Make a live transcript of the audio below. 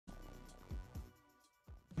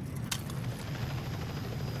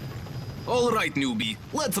All right, newbie,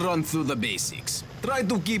 let's run through the basics. Try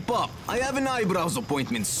to keep up. I have an eyebrows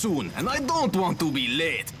appointment soon, and I don't want to be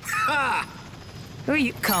late. Ha! Who are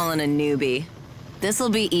you calling a newbie? This'll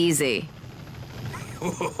be easy.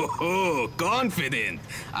 Oh, confident.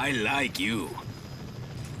 I like you.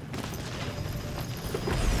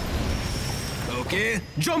 Okay,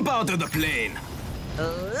 jump out of the plane.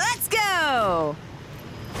 Let's go!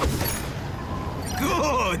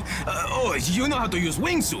 Good! Oh, you know how to use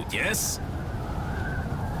wingsuit, yes?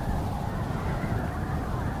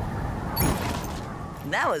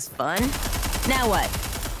 That was fun. Now what?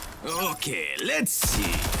 Okay, let's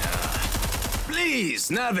see.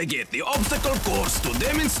 Please navigate the obstacle course to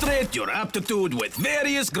demonstrate your aptitude with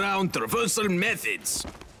various ground traversal methods.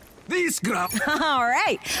 These ground... All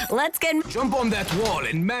right, let's get... Jump on that wall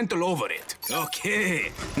and mantle over it.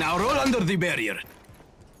 Okay, now roll under the barrier.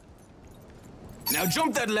 Now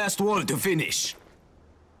jump that last wall to finish.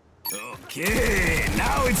 Okay,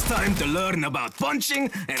 now it's time to learn about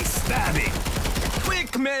punching and stabbing.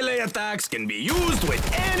 Quick melee attacks can be used with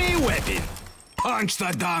any weapon. Punch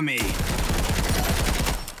the dummy.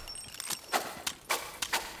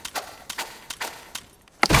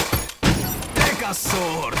 Take a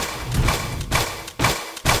sword.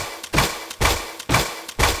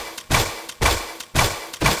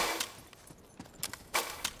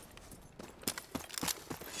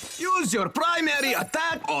 Use your primary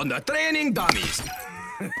attack on the training dummies.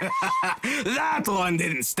 That one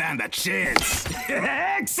didn't stand a chance.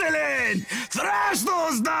 Excellent! Thrash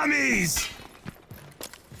those dummies!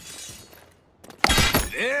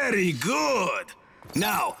 Very good.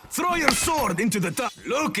 Now, throw your sword into the top.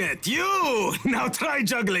 Look at you! Now try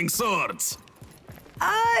juggling swords.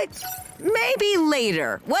 Maybe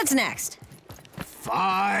later. What's next?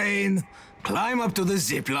 Fine. Climb up to the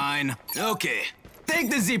zip line. Okay,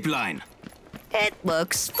 take the zip line. It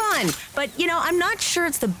looks fun, but you know, I'm not sure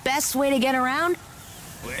it's the best way to get around.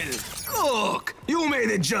 Well, look, you made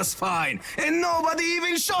it just fine, and nobody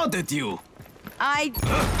even shot at you.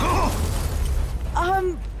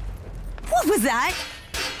 What was that?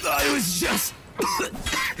 I was just...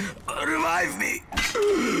 Revive me.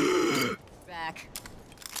 Back.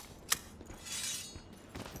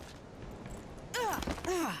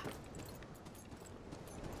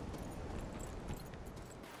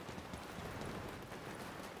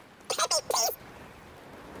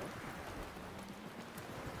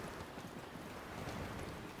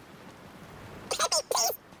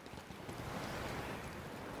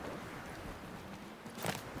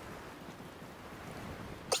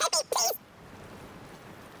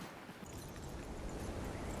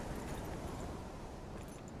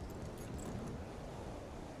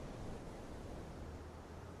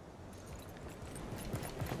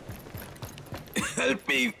 Help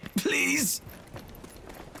me, please.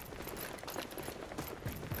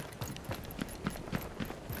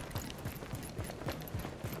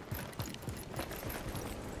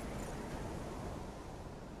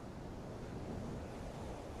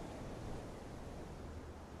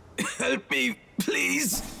 Help me,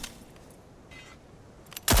 please.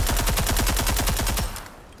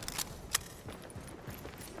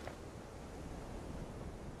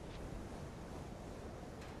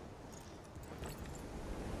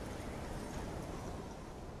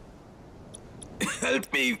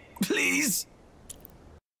 Help me, please.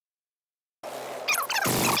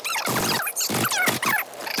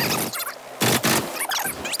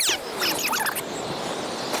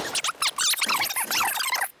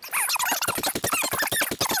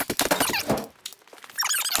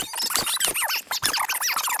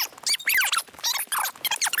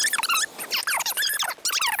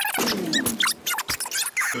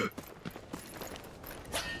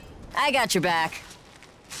 I got your back.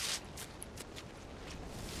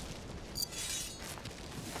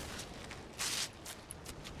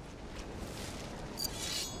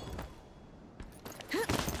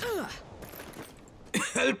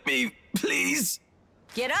 Help me, please.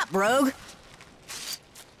 Get up, Rogue.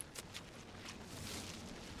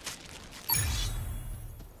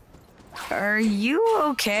 Are you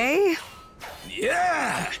okay?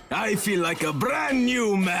 Yeah, I feel like a brand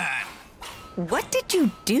new man. What did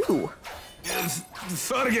you do?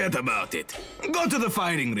 Forget about it. Go to the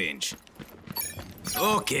firing range.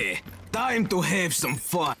 Okay, time to have some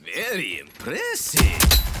fun. Very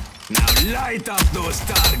impressive. Now light up those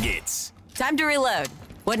targets. Time to reload.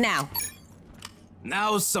 What now?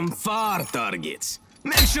 Now some far targets.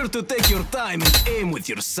 Make sure to take your time and aim with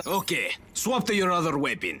your Okay, swap to your other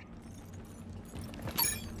weapon.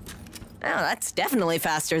 Oh, that's definitely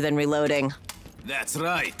faster than reloading. That's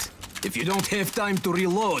right. If you don't have time to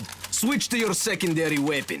reload, switch to your secondary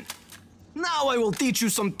weapon. Now I will teach you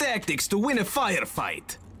some tactics to win a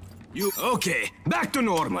firefight. Okay, back to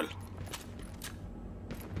normal.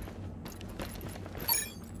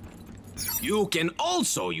 You can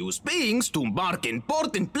also use beings to mark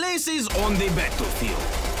important places on the battlefield.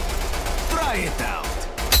 Try it out.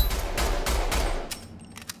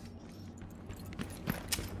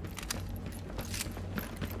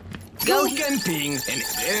 Go camping and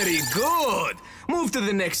very good. Move to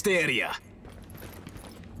the next area.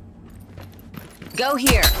 Go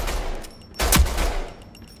here.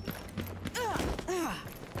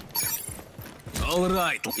 All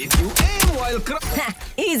right. If you aim while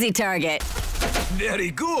Easy target.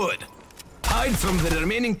 very good. Hide from the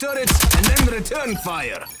remaining turrets and then return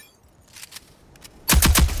fire.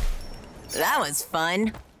 That was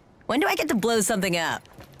fun. When do I get to blow something up?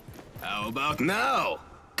 How about now?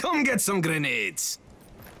 Come get some grenades.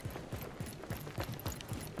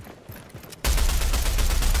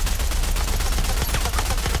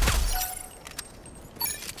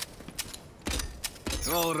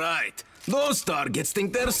 All right. Those targets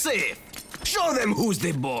think they're safe. Show them who's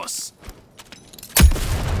the boss.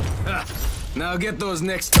 Ha. Now get those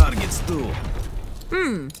next targets too.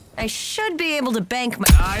 I should be able to bank my...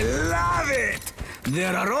 I love it!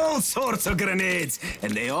 There are all sorts of grenades,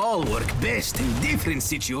 and they all work best in different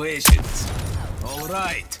situations. All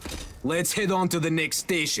right, let's head on to the next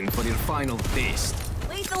station for your final taste.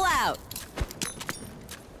 Lethal out.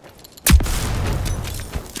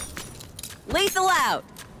 Lethal out.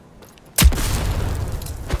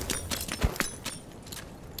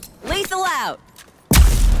 Lethal out.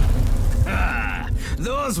 Ah,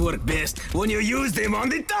 those work best when you use them on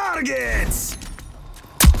the targets!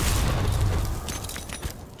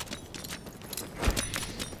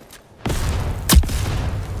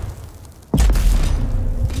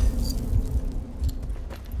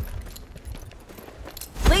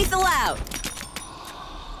 Lethal out.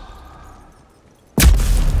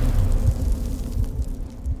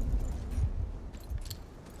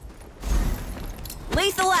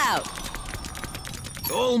 Lethal out.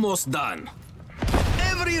 Almost done.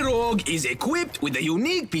 Every rogue is equipped with a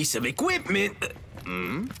unique piece of equipment.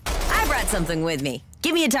 I brought something with me.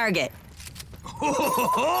 Give me a target.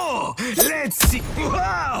 Oh, let's see.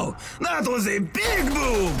 Wow, that was a big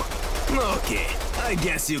boob. Okay, I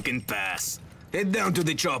guess you can pass. Head down to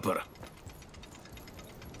the chopper.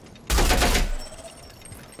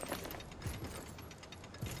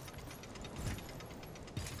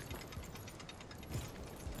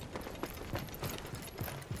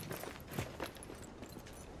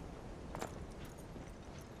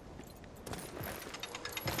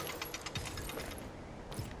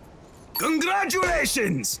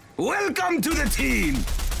 Congratulations! Welcome to the team!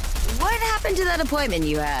 What happened to that appointment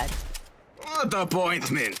you had? What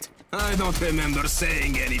appointment? I don't remember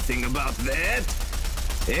saying anything about that.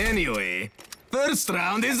 Anyway, first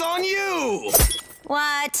round is on you!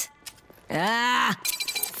 What? Ah,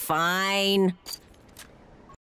 fine.